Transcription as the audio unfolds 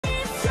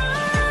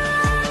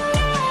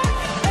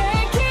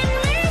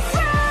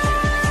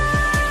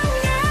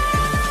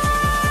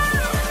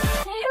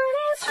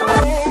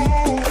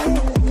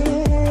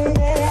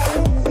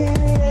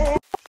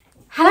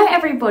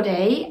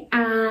everybody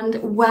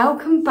and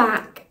welcome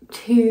back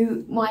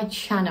to my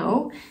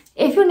channel.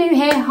 If you're new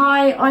here,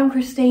 hi, I'm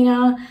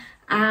Christina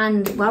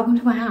and welcome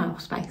to my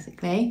house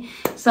basically.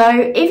 So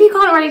if you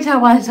can't already tell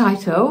by the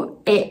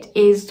title, it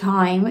is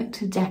time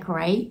to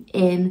decorate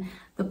in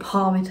the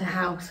Parmiter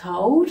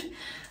household.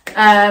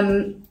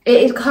 It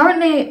is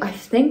currently, I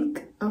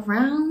think,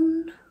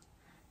 around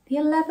the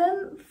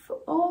 11th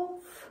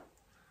of,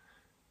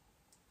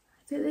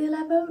 is it the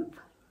 11th?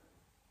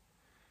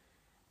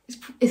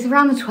 It's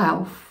around the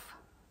 12th.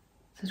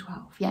 It's the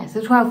 12th, yeah, it's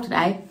the 12th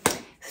today.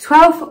 It's the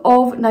 12th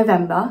of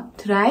November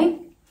today.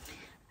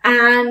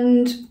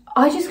 And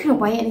I just couldn't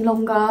wait any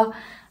longer.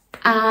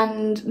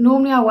 And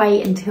normally I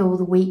wait until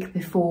the week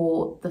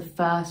before the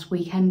first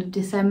weekend of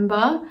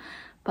December.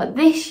 But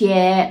this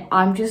year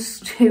I'm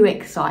just too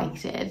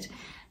excited.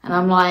 And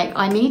I'm like,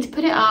 I need to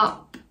put it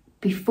up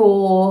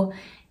before,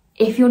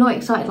 if you're not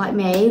excited like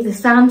me, the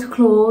Santa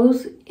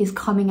Claus is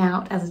coming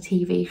out as a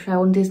TV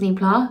show on Disney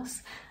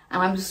Plus.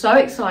 And I'm so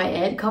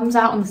excited. It comes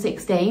out on the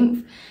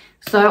 16th.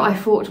 So I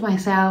thought to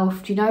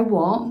myself, do you know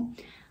what?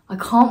 I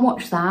can't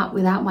watch that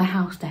without my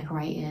house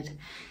decorated.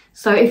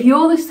 So if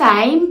you're the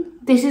same,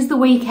 this is the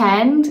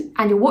weekend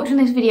and you're watching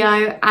this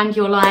video and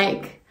you're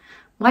like,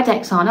 my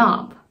decks aren't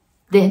up,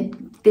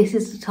 then this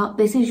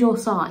is your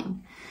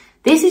sign.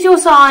 This is your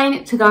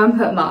sign to go and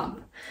put them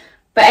up.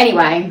 But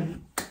anyway,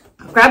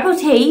 grab your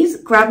teas,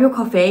 grab your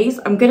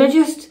coffees. I'm gonna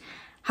just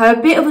have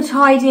a bit of a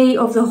tidy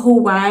of the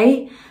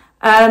hallway.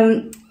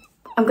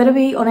 I'm gonna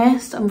be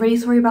honest, I'm really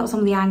sorry about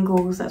some of the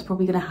angles that's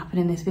probably gonna happen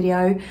in this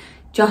video,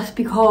 just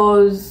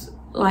because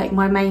like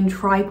my main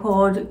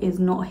tripod is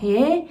not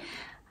here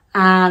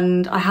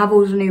and I have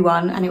ordered a new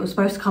one and it was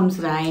supposed to come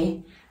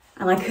today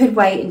and I could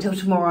wait until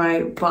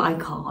tomorrow, but I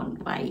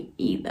can't wait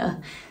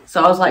either.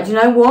 So I was like, do you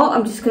know what?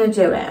 I'm just gonna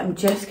do it. I'm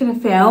just gonna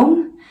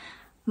film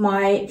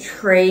my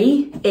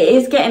tree. It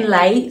is getting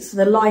late, so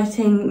the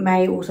lighting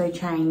may also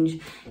change.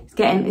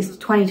 It's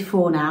 20 to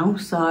 4 now,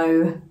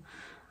 so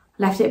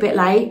left it a bit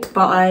late,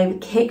 but I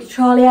kicked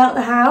Charlie out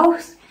the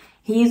house.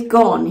 He's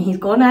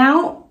gone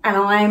out, and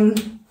I'm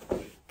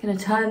gonna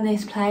turn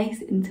this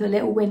place into a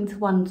little winter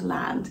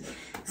wonderland.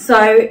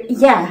 So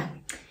yeah,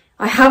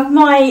 I have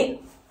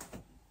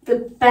the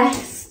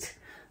best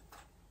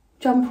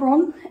jumper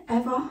on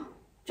ever,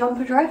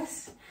 jumper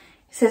dress.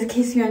 It says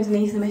kiss you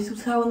underneath the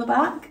mistletoe on the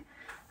back,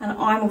 and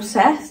I'm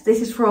obsessed.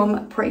 This is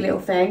from Pretty Little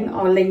Thing.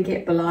 I'll link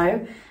it below,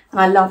 and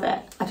I love it.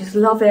 I just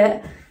love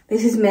it.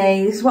 This is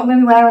me. This is what I'm going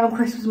to be wearing on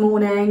Christmas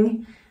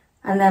morning.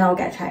 And then I'll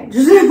get changed.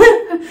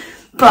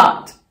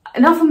 But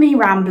enough of me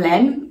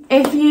rambling.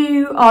 If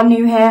you are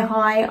new here,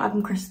 hi,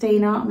 I'm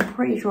Christina. I'm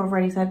pretty sure I've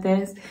already said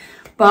this.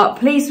 But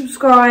please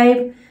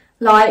subscribe,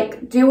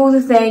 like, do all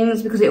the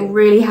things because it will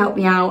really help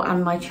me out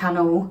and my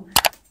channel.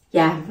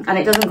 Yeah, and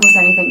it doesn't cost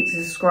anything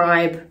to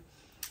subscribe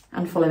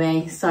and follow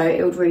me. So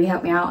it would really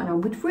help me out and I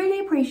would really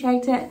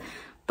appreciate it.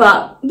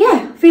 But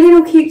yeah, feeling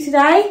all cute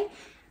today.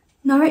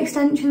 No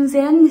extensions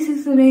in, this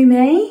is the new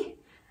me,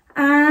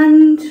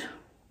 and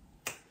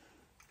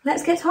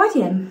let's get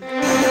tidying.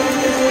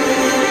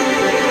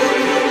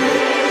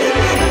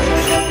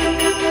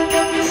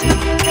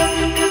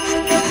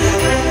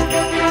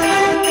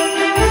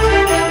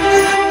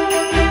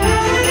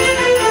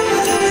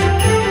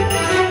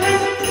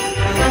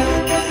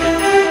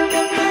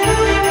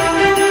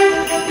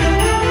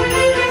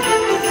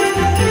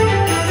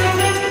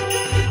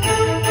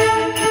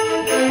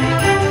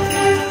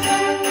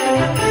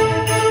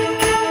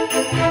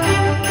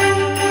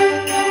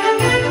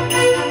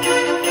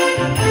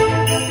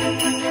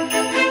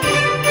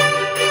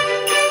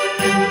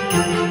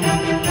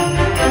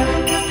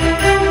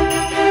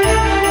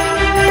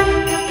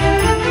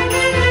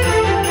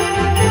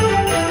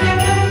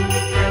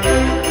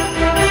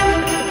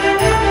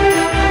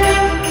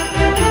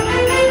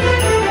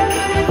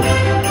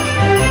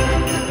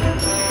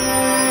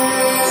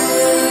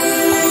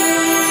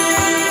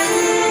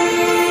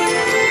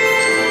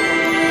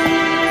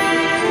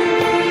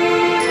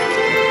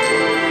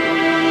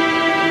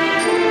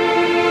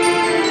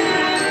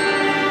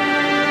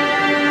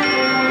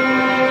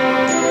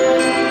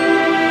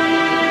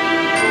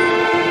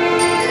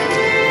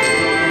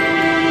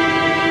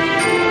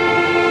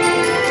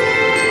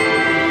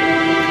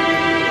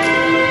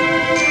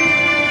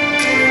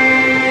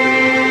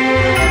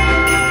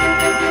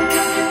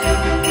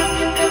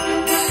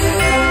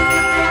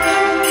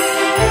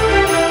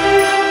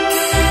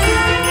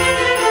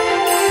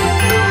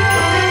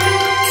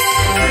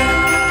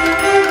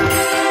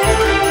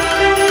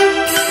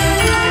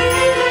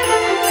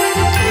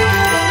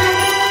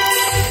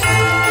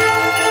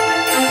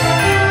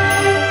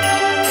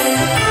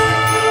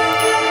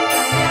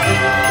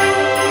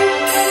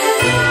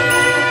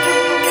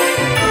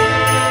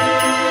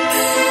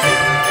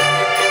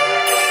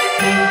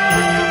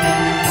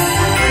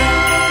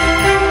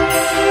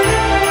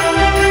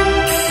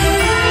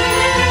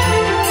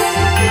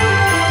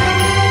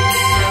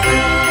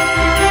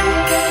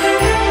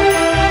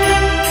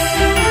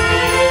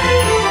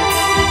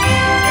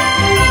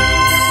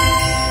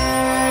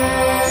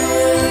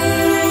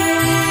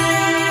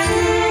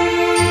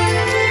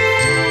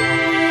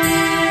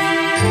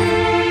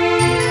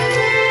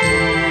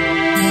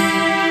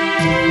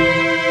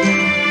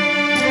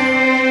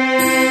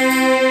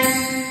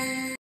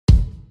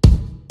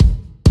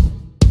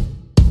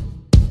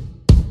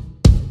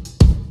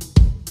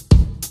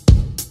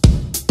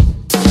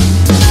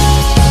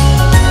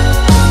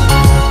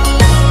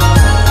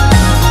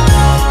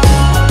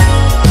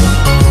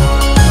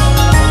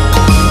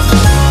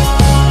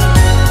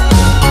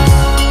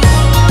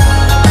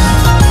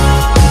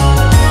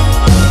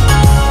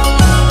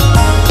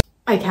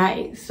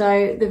 Okay,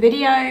 so the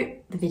video,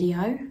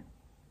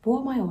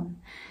 what am I on?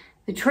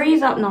 The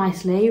tree's up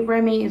nicely.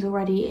 Remy is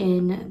already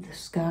in the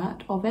skirt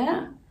of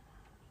it.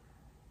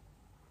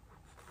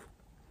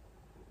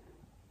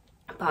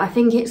 But I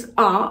think it's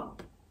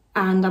up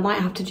and I might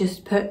have to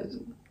just put,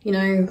 you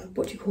know,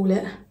 what do you call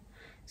it?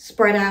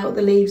 Spread out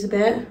the leaves a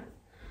bit,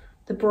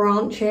 the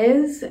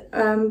branches,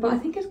 but I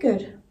think it's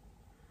good.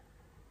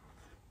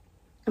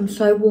 I'm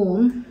so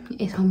warm,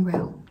 it's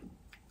unreal.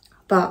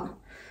 But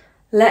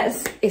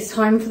it's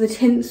time for the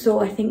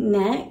tinsel, I think,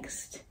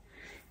 next.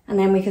 And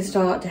then we can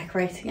start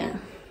decorating it.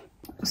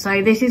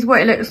 So this is what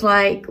it looks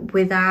like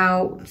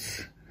without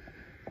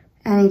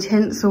any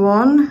tinsel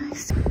on.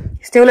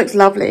 It still looks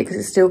lovely because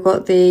it's still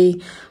got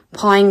the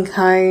pine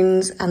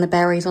cones and the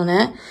berries on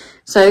it.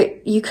 So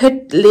you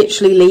could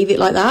literally leave it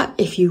like that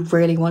if you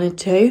really wanted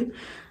to.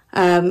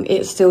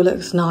 It still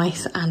looks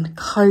nice and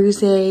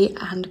cozy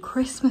and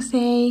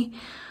Christmassy.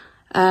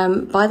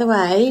 By the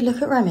way,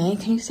 look at Remy,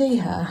 can you see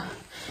her?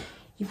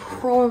 You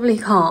probably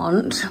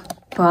can't,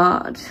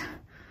 but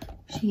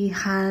she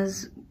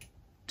has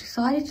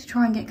decided to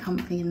try and get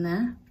comfy in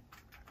there.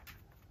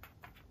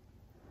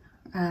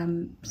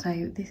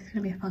 So this is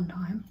gonna be a fun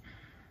time.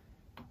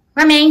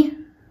 Remy!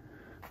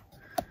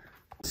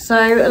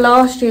 So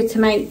last year, to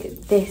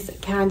make this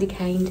candy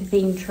cane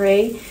themed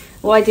tree,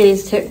 what I did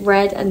is took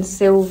red and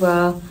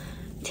silver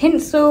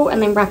tinsel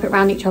and then wrap it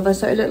around each other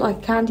so it looked like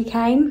a candy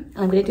cane.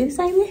 And I'm gonna do the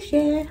same this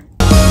year.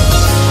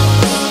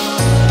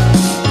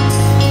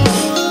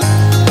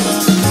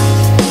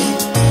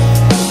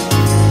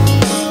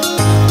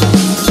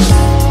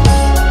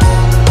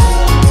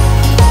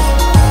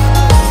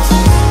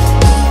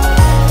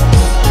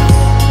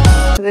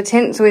 So the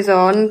tinsel is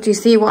on. Do you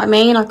see what I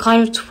mean? I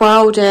kind of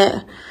twirled it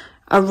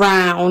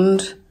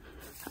around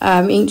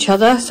each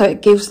other so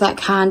it gives that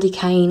candy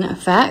cane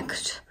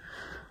effect.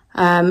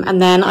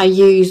 And then I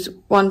use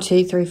 1,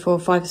 2, 3, 4,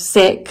 5,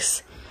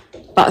 6,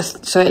 but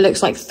so it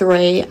looks like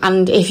 3.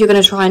 And if you're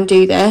going to try and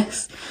do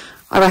this,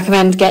 I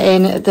recommend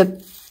getting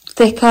the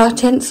thicker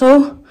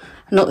tinsel,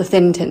 not the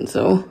thin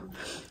tinsel,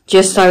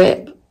 just so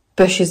it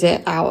bushes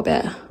it out a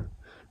bit.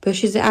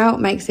 Bushes it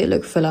out, makes it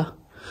look fuller.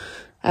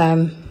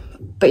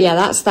 But yeah,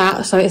 that's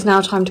that. So it's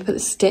now time to put the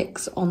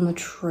sticks on the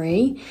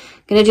tree.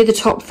 I'm going to do the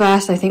top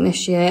first, I think,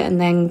 this year,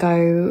 and then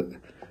go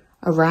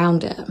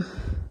around it.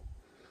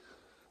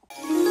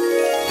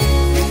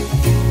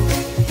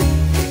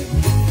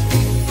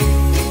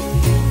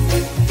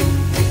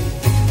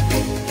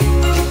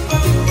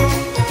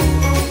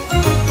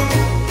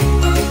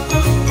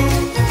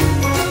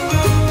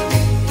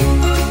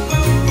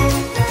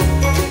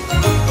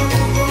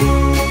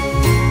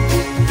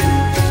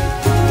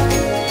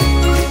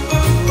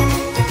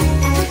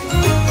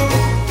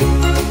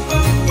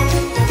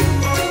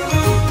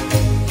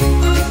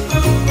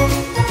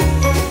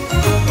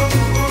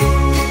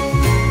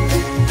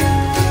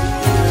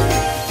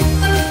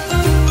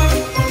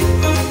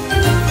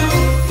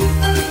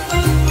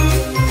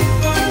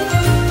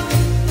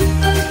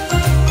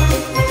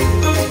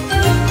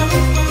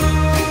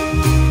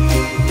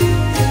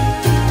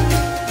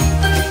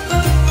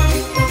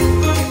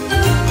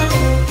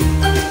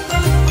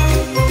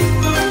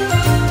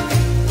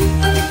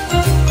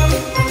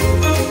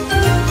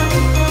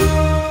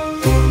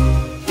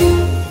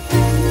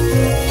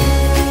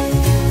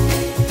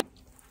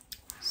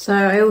 So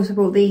I also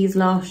bought these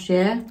last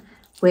year,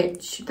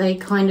 which they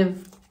kind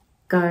of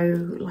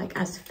go like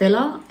as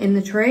filler in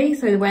the tree.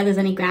 So where there's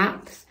any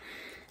gaps,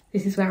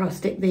 this is where I'll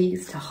stick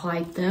these to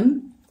hide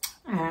them.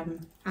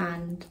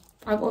 And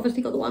I've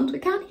obviously got the ones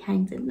with candy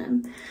canes in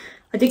them.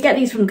 I did get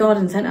these from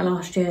Garden Centre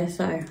last year,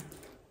 so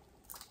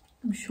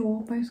I'm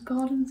sure most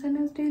garden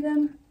centres do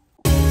them.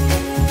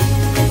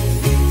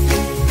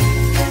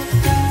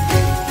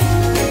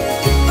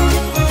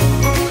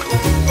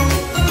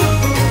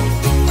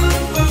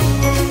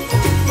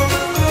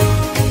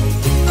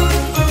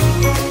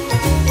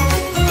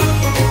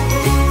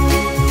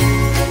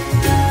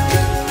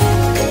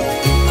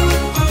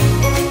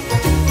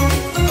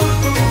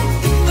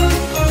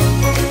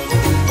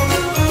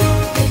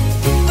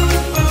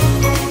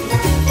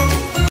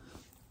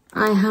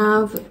 I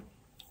have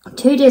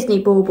 2 Disney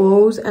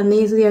baubles, and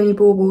these are the only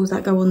baubles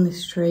that go on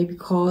this tree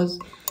because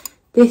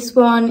this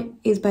one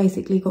is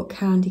basically got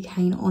candy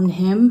cane on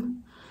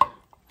him,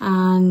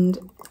 and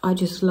I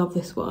just love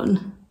this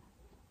one.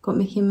 Got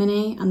Mickey and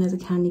Minnie, and there's a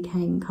candy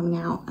cane coming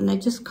out, and they're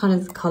just kind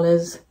of the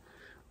colours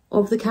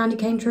of the candy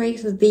cane tree.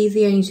 So these are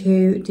the only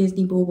 2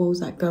 Disney baubles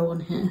that go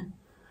on here.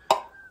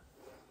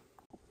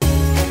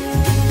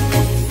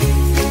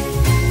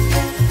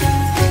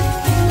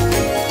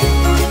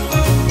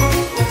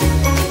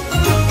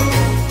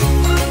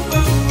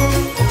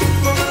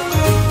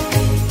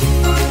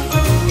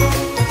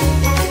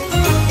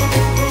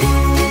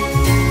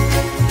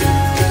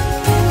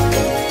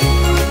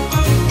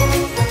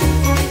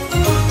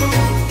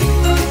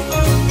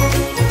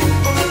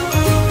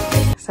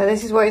 So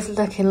this is what it's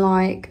looking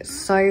like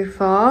so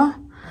far.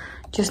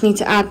 Just need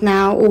to add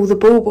now all the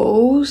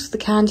baubles, the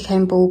candy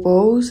cane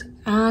baubles,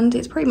 and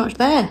it's pretty much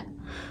there.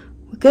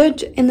 We're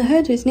good in the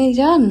hood. It's nearly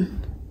done.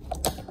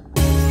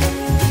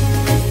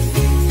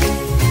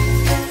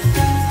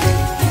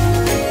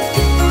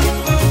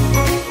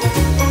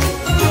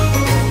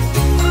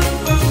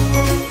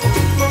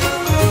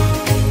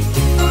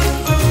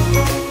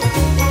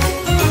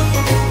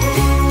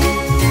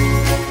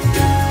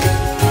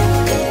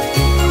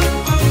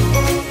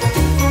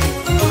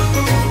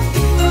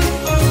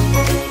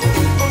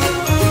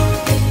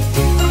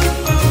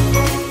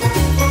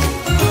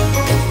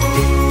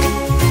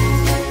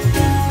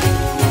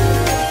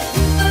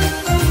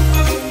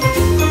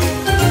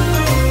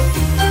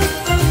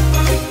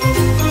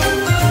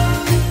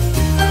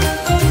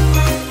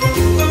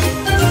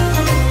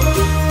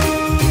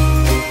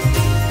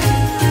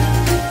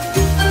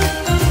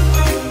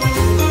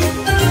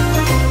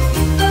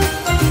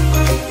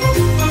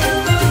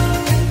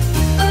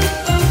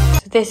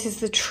 This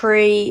is the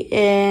tree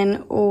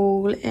in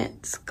all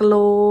its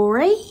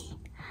glory.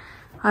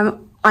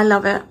 I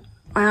love it.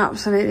 I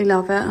absolutely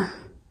love it.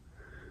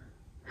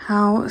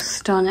 How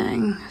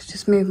stunning. Let's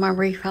just move my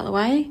wreath out of the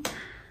way.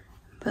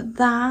 But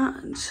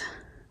that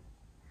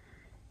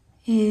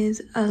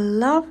is a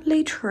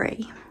lovely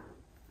tree.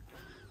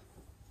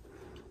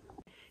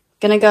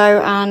 Gonna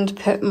go and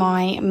put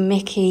my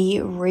Mickey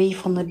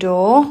wreath on the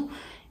door.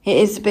 It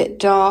is a bit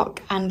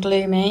dark and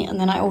gloomy, and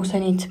then I also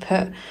need to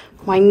put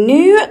my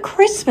new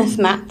Christmas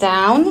mat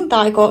down that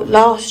I got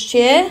last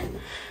year.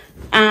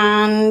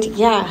 And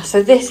yeah,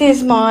 so this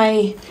is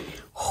my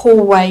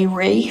hallway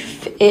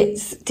wreath.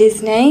 It's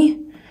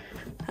Disney,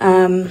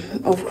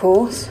 of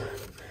course,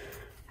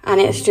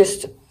 and it's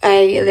just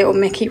a little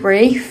Mickey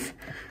wreath.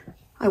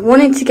 I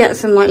wanted to get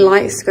some like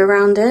lights to go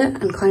around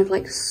it and kind of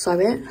like sew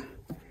it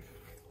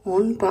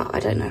on, but I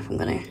don't know if I'm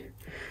gonna.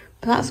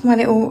 But that's my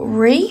little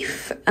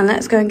wreath, and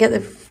let's go and get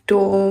the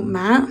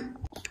doormat.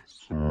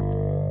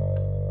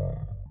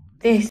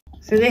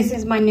 So this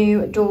is my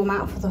new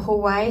doormat for the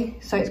hallway.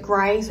 So it's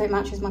grey, so it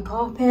matches my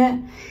carpet.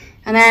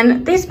 And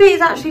then this bit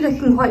is actually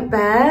looking quite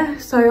bare,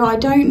 so I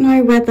don't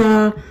know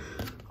whether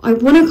I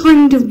want to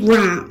kind of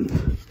wrap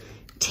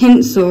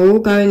tinsel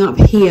going up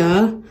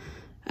here,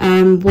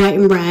 white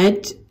and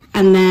red,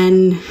 and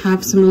then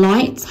have some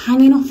lights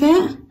hanging off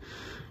it.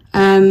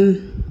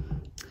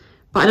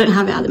 But I don't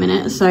have it at the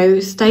minute, so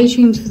stay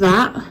tuned for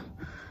that.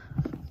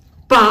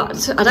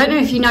 But I don't know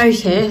if you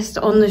noticed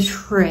on the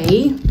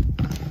tree.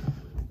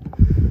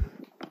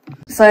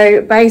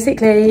 So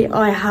basically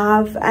I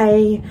have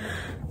a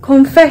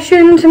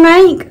confession to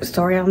make.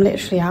 Sorry, I'm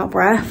literally out of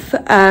breath.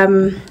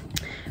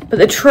 But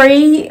the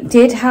tree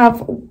did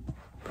have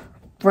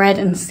red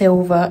and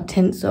silver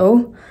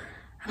tinsel.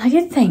 And I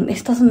did think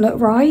this doesn't look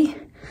right.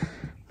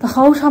 The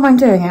whole time I'm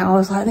doing it, I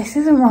was like, this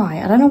isn't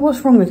right. I don't know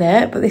what's wrong with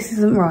it, but this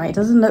isn't right. It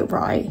doesn't look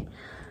right.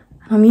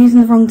 And I'm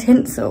using the wrong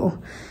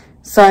tinsel.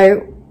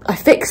 So I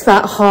fixed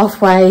that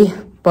halfway,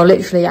 well,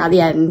 literally at the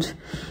end.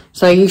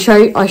 So I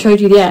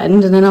showed you the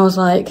end, and then I was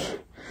like,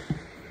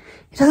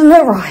 it doesn't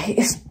look right.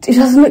 It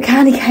doesn't look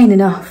candy cane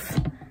enough.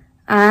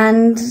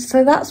 And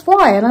so that's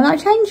why, and then I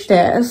changed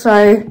it.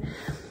 So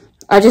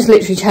I just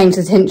literally changed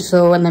the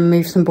tinsel and then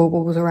moved some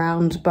baubles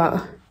around.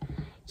 But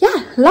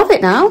yeah, love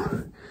it now.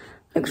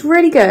 Looks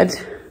really good.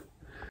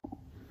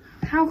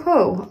 How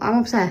cool. I'm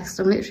obsessed.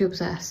 I'm literally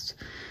obsessed.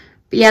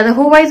 But yeah, the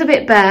hallway's a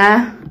bit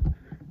bare.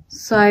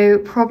 So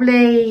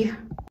probably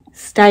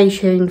stay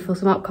tuned for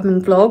some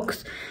upcoming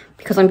vlogs,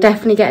 because I'm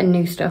definitely getting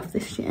new stuff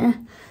this year.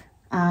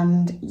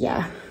 And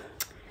yeah,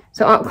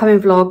 so upcoming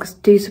vlogs,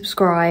 do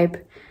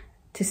subscribe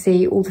to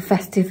see all the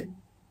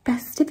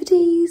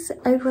festivities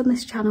over on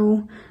this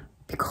channel,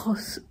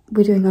 because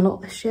we're doing a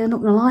lot this year,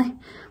 not gonna lie.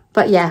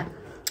 But yeah,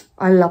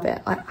 I love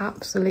it. I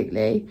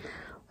absolutely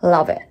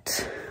love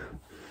it.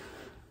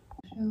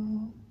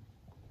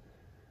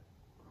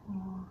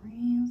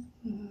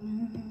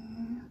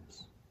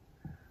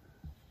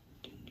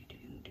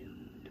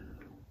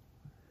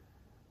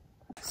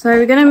 So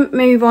we're gonna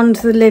move on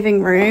to the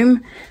living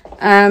room.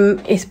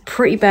 It's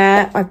pretty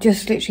bare. I've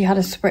just literally had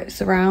a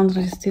spritz around and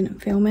I just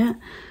didn't film it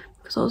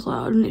because I was like,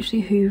 I'm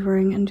literally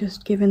hoovering and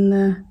just giving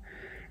the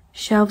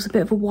shelves a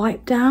bit of a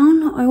wipe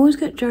down. I always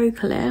get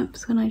Joker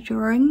lips when I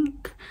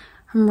drink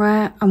and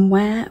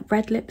wear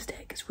red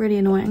lipstick. It's really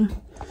annoying.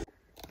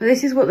 But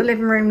this is what the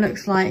living room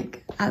looks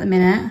like at the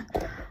minute.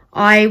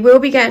 I will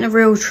be getting a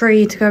real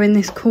tree to go in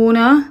this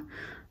corner,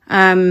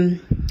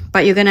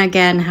 but you're gonna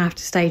again have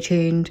to stay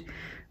tuned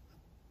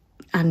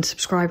and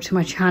subscribe to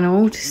my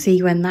channel to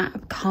see when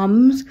that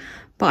comes.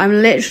 But I'm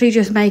literally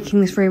just making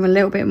this room a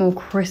little bit more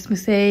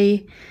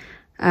Christmassy.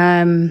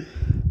 And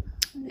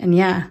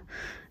yeah,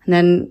 and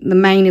then the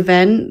main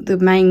event, the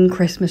main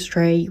Christmas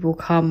tree, will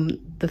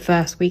come the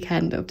first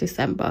weekend of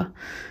December.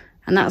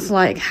 And that's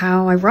like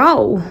how I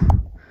roll.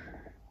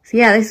 So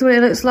yeah, this is what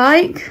it looks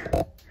like.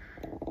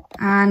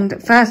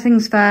 And first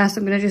things first,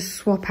 I'm gonna just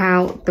swap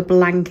out the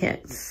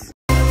blankets.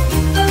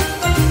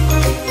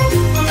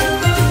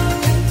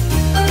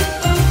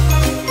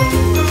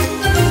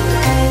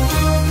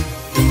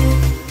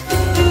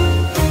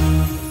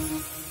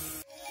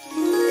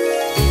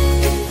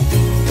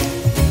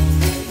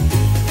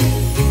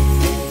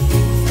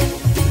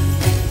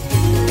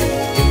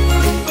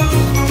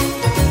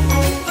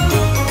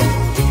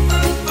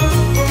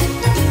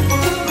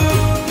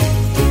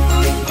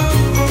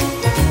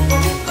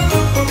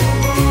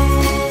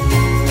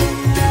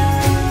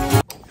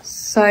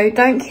 So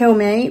don't kill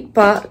me,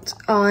 but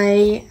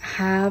I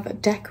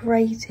have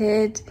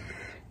decorated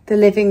the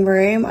living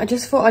room. I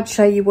just thought I'd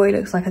show you what it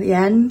looks like at the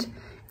end,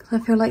 because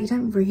I feel like you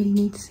don't really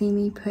need to see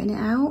me putting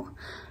it out.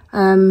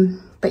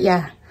 But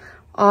yeah,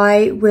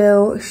 I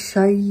will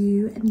show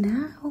you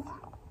now.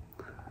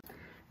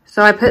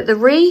 So I put the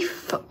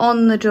wreath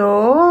on the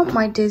door,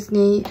 my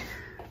Disney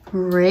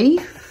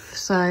wreath.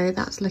 So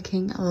that's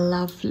looking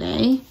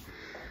lovely.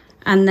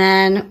 And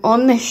then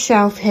on this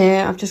shelf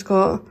here, I've just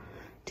got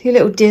 2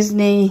 little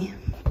Disney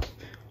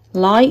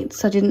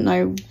lights. I didn't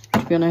know,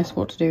 to be honest,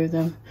 what to do with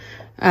them.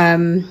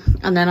 And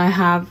then I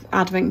have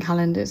advent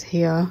calendars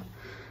here,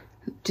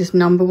 just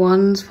number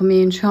ones for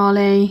me and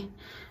Charlie.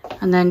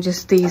 And then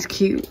just these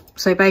cute,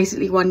 so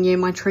basically one year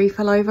my tree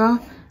fell over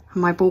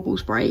and my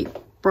baubles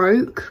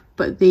broke,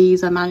 but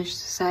these I managed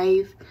to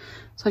save.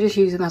 So I just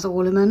use them as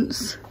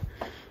ornaments.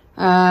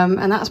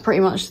 And that's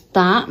pretty much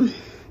that.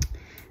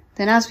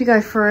 Then as we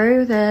go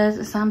through, there's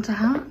a Santa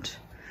hat.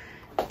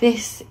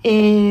 This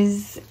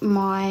is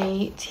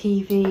my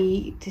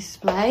TV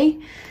display.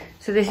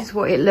 So this is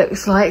what it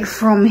looks like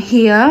from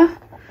here.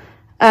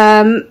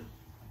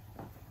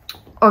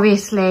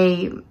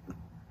 Obviously,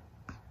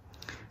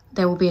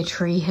 there will be a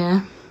tree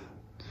here.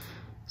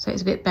 So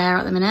it's a bit bare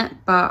at the minute,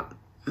 but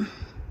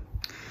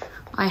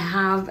I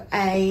have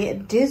a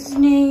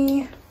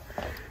Disney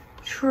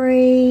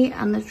tree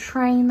and the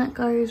train that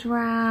goes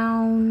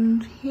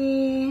round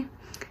here.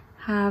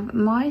 Have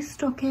my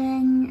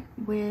stocking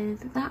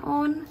with that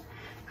on.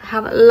 I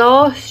have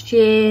last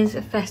year's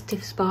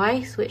festive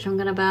spice, which I'm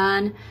gonna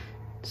burn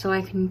so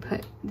I can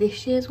put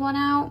this year's one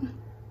out.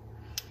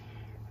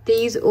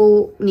 These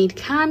all need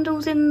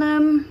candles in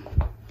them.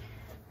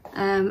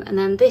 And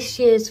then this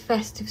year's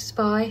festive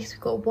spice,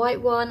 we've got a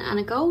white one and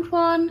a gold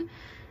one.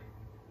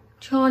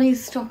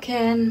 Charlie's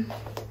stocking.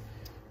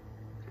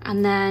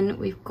 And then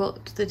we've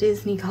got the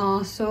Disney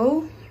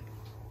castle.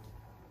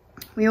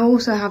 We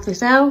also have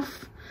this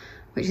elf,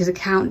 which is a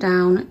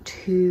countdown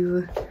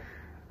to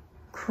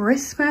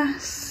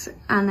Christmas.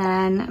 And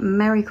then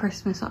Merry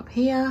Christmas up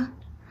here.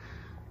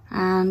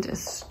 And a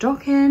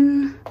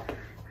stocking.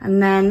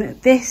 And then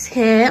this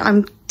here,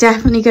 I'm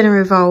definitely going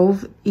to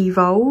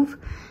evolve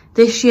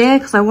this year,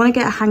 because I want to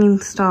get hanging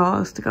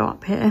stars to go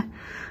up here.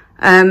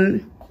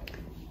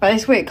 But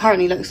this is what it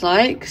currently looks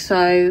like.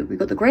 So we've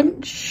got the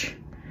Grinch.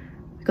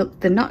 We've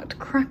got the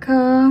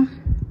Nutcracker,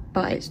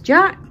 but it's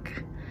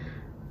Jack.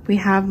 We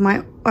have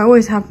I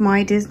always have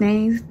my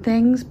Disney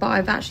things, but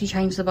I've actually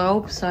changed the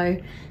bulb, so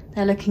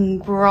they're looking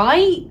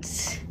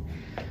bright.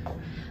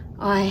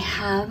 I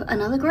have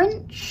another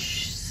Grinch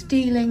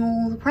stealing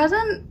all the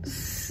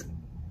presents.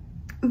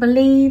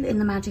 Believe in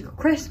the magical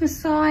Christmas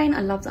sign.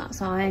 I love that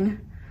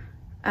sign.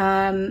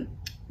 The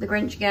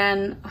Grinch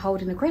again,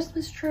 holding the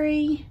Christmas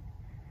tree.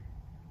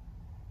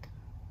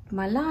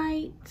 My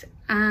light.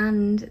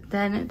 And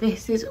then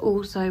this is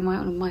also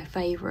one of my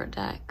favourite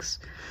decks.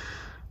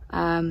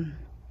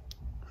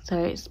 So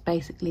it's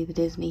basically the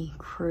Disney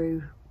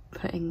crew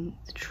putting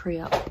the tree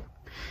up.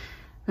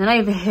 Then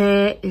over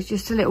here is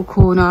just a little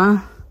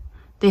corner.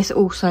 This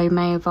also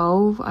may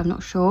evolve, I'm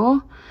not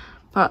sure.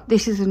 But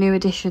this is a new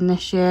addition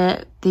this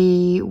year,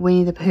 the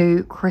Winnie the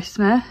Pooh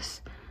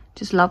Christmas.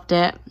 Just loved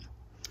it.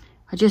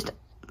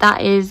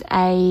 That is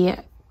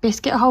a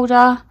biscuit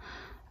holder.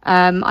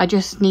 I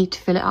just need to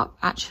fill it up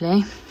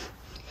actually.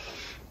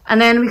 And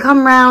then we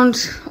come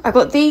round, I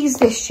got these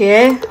this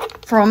year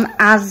from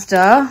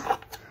Asda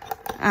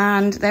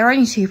and they're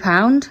only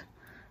 £2.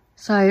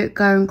 So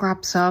go and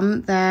grab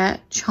some. They're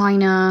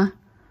China,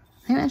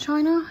 I think they're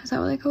China, is that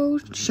what they're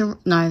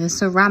called? No, they're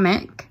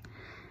ceramic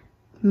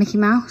Mickey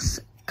Mouse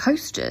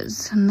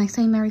coasters and they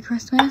say Merry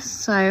Christmas.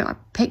 So I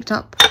picked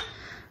up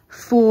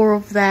 4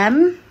 of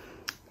them.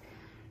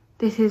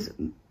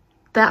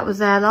 That was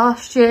there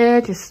last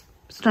year, just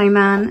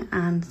Snowman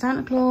and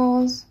Santa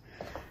Claus.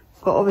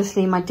 Got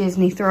obviously my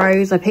Disney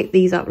throws. I picked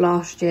these up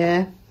last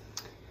year.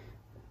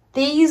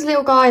 These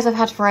little guys I've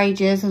had for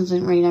ages and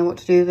didn't really know what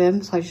to do with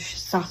them, so I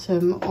just sat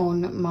them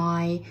on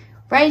my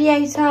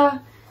radiator.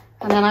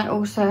 And then I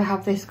also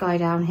have this guy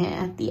down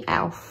here, the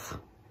elf.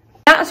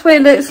 That's what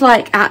it looks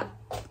like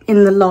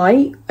in the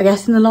light, I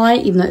guess in the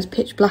light, even though it's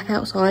pitch black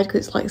outside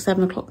because it's like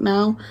 7 o'clock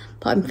now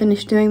that I'm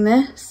finished doing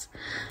this.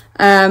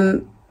 But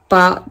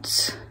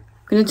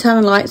I'm going to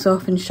turn the lights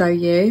off and show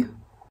you.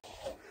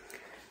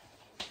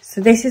 So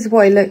this is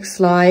what it looks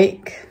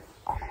like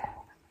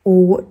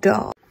all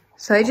dark.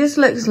 So it just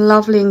looks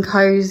lovely and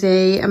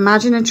cozy.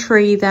 Imagine a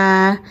tree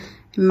there.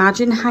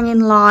 Imagine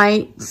hanging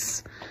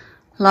lights.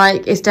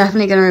 Like, it's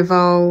definitely going to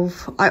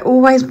evolve. I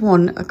always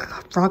want a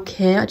rug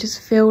here. I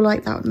just feel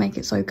like that would make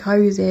it so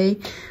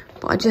cozy.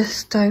 But I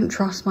just don't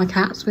trust my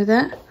cats with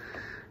it.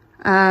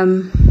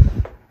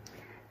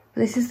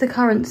 This is the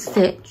current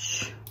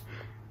stitch.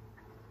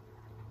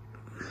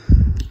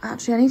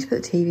 Actually, I need to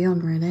put the TV on,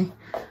 really.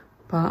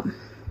 But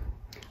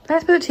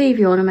let's put the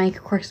TV on and make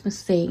a Christmas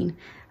scene.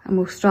 And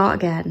we'll start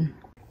again.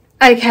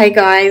 Okay,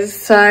 guys.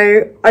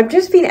 So I've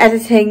just been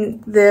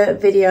editing the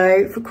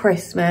video for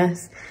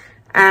Christmas.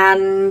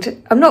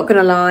 And I'm not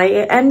gonna lie,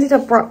 it ended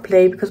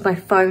abruptly because my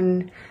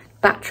phone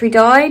battery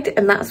died,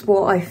 and that's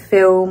what I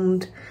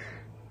filmed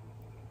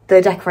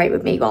the Decorate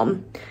With Me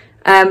on.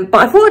 But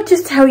I thought I'd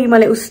just tell you my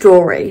little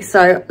story.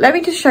 So let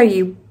me just show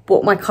you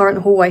what my current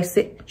hallway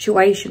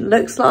situation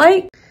looks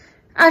like.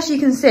 As you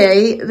can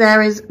see,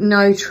 there is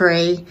no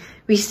tree.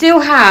 We still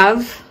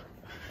have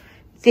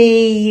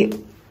the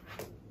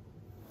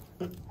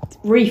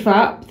wreath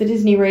up, the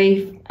Disney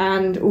wreath,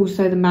 and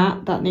also the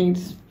mat that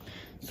needs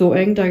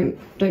sorting. Don't.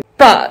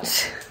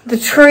 But the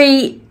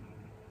tree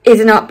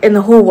isn't up in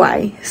the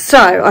hallway. So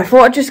I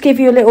thought I'd just give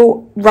you a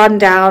little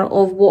rundown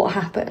of what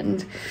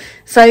happened.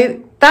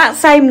 So that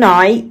same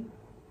night,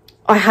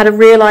 I had a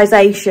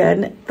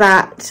realisation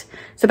that,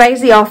 so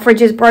basically our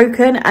fridge is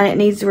broken and it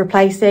needs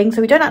replacing.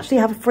 So we don't actually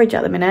have a fridge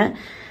at the minute.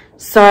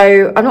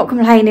 So I'm not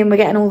complaining, we're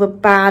getting all the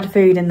bad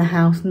food in the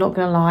house, I'm not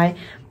gonna lie.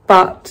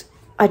 But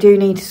I do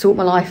need to sort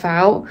my life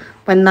out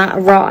when that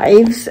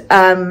arrives.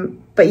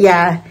 But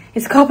yeah,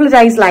 it's a couple of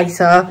days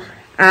later,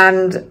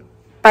 and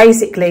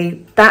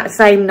basically that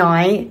same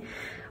night,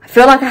 I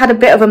feel like I had a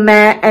bit of a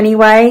mare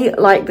anyway.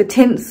 Like the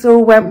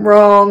tinsel went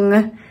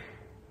wrong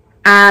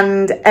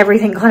and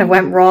everything kind of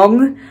went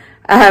wrong.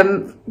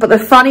 But the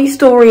funny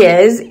story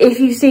is,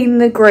 if you've seen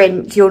The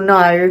Grinch, you'll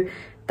know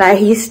that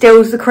he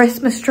steals the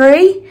Christmas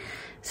tree.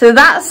 So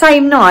that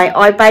same night,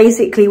 I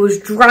basically was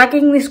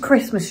dragging this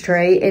Christmas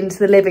tree into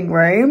the living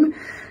room.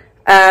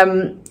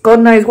 God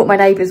knows what my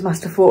neighbours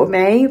must have thought of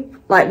me.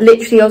 Like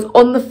literally I was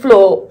on the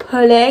floor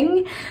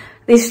pulling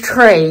this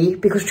tree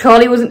because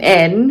Charlie wasn't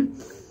in.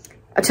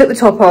 I took the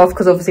top off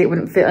because obviously it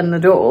wouldn't fit on the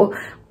door.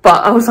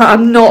 But I was like,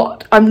 I'm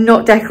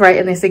not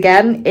decorating this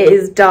again. It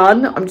is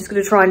done. I'm just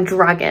going to try and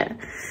drag it.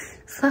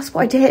 So that's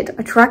what I did.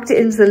 I dragged it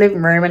into the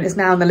living room and it's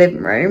now in the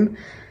living room.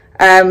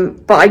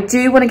 But I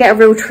do want to get a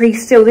real tree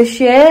still this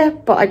year,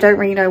 but I don't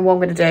really know what I'm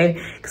going to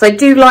do. Because I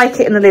do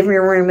like it in the living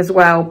room as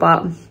well,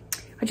 but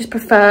I just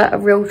prefer a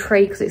real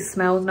tree because it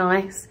smells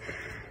nice.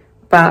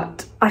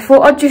 But I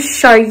thought I'd just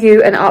show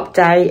you an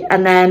update,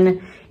 and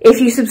then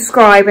if you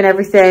subscribe and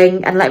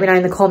everything and let me know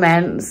in the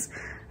comments,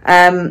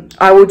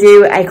 I will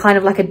do a kind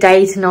of like a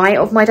day to night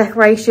of my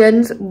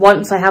decorations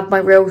once I have my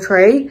real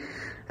tree.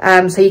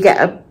 So you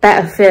get a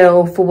better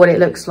feel for what it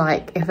looks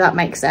like, if that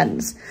makes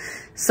sense.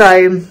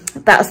 So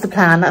that's the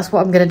plan. That's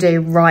what I'm going to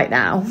do right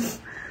now.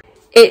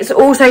 It's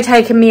also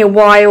taken me a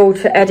while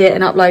to edit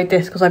and upload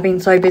this because I've been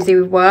so busy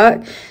with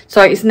work.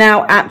 So it's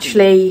now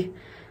actually,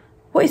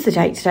 what is the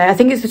date today? I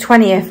think it's the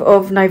 20th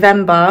of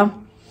November.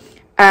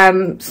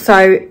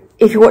 So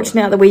if you're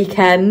watching it at the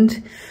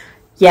weekend,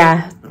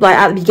 yeah, like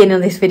at the beginning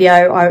of this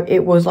video,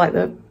 it was like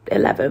the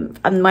 11th,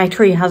 and my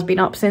tree has been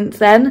up since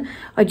then.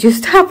 I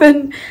just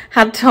haven't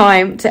had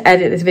time to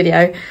edit this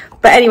video.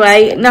 But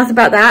anyway, enough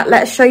about that.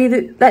 Let's show you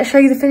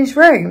the finished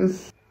room.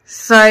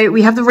 So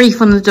we have the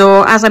wreath on the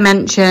door. As I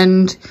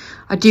mentioned,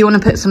 I do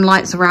want to put some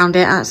lights around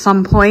it at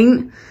some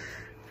point.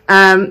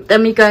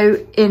 Then we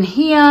go in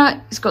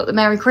here. It's got the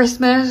Merry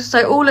Christmas. So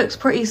it all looks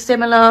pretty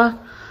similar.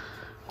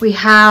 We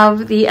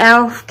have the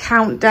elf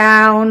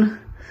countdown.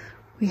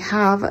 We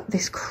have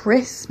this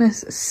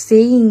Christmas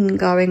scene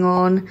going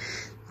on.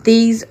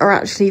 These are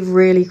actually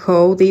really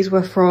cool. These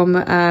were from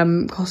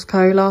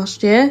Costco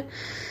last year.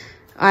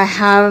 I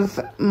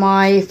have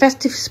my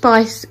Festive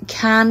Spice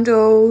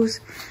candles,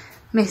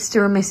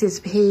 Mr. and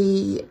Mrs.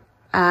 P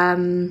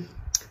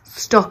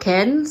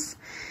stockings.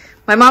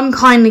 My mum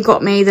kindly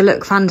got me the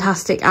Look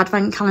Fantastic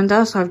advent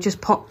calendar, so I've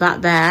just popped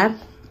that there.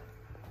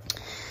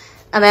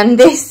 And then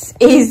this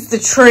is the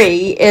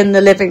tree in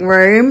the living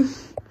room,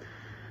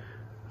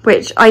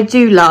 which I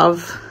do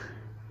love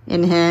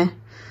in here,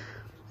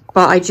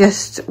 but I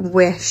just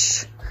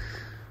wish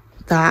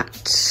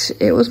that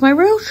it was my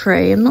real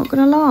tree, I'm not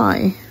gonna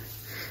lie.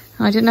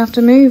 I didn't have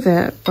to move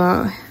it,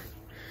 but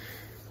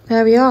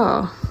there we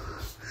are.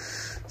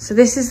 So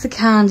this is the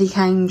candy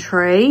cane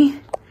tree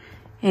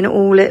in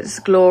all its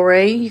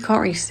glory. You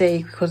can't really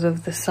see because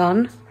of the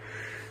sun.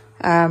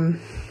 That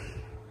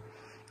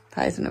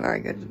isn't a very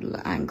good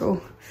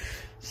angle.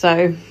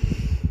 So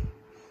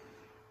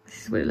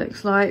this is what it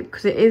looks like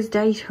because it is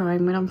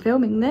daytime when I'm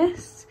filming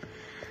this.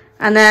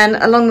 And then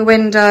along the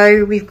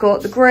window, we've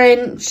got the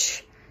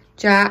Grinch,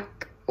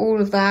 Jack, all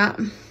of that.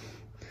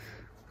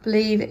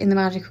 Believe in the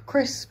Magic of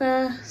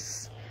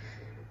Christmas.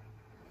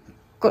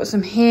 Got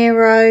some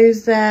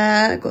heroes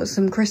there. Got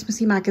some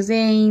Christmassy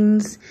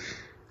magazines.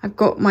 I've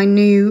got my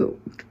new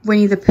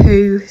Winnie the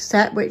Pooh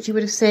set, which you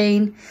would have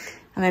seen.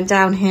 And then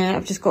down here,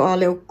 I've just got our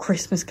little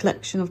Christmas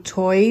collection of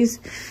toys.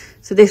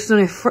 So this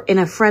was in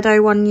a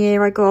Freddo one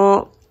year I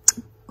got.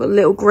 Got a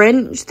little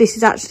Grinch. This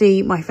is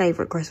actually my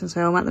favourite Christmas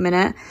film at the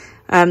minute.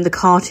 The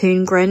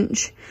cartoon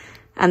Grinch.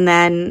 And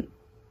then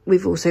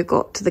we've also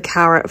got the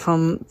carrot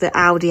from the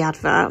Aldi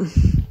advert.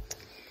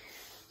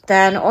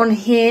 Then on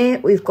here,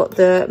 we've got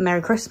the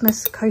Merry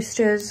Christmas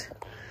coasters.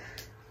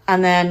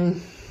 And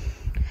then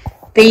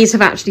these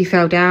have actually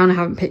fell down. I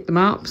haven't picked them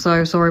up,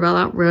 so sorry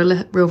about that,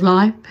 real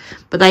life.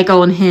 But they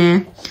go on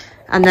here.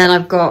 And then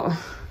I've got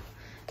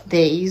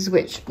these,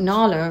 which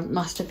Nala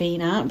must have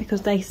been at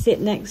because they sit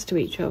next to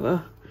each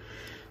other.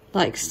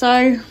 Like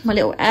so, my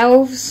little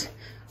elves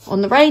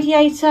on the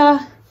radiator,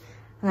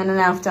 and then an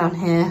elf down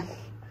here.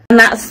 And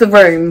that's the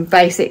room,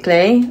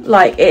 basically.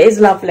 Like, it is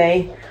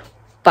lovely.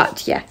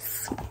 But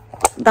yes,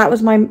 that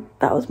was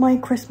my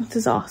Christmas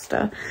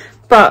disaster.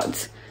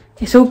 But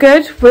it's all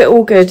good. We're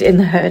all good in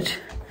the hood.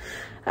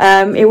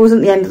 It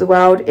wasn't the end of the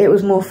world. It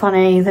was more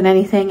funny than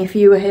anything. If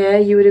you were here,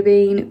 you would have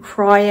been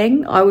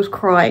crying. I was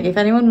crying. If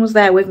anyone was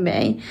there with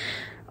me,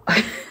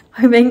 I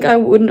think I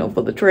wouldn't have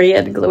put the tree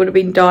in because I would have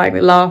been dying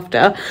with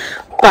laughter.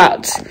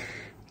 But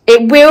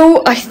it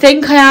will, I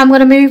think I am going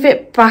to move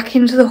it back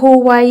into the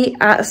hallway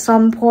at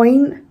some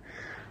point.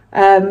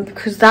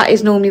 Because that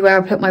is normally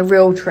where I put my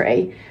real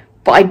tree.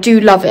 But I do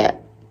love it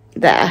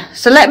there.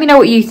 So let me know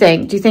what you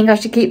think. Do you think I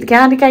should keep the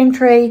candy cane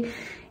tree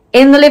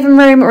in the living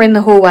room or in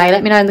the hallway?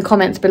 Let me know in the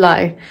comments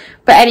below.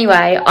 But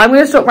anyway, I'm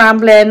going to stop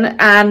rambling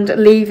and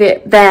leave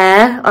it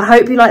there. I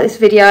hope you like this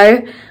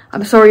video.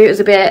 I'm sorry it was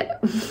a bit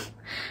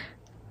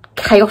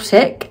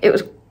chaotic.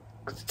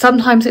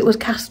 Sometimes it was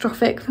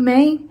catastrophic for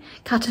me.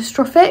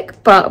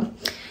 Catastrophic. But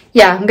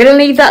yeah, I'm going to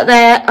leave that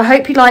there. I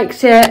hope you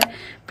liked it.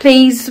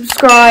 Please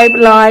subscribe,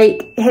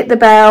 like, hit the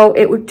bell.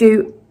 It would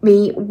do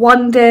me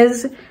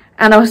wonders.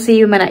 And I'll see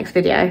you in my next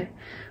video.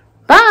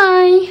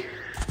 Bye.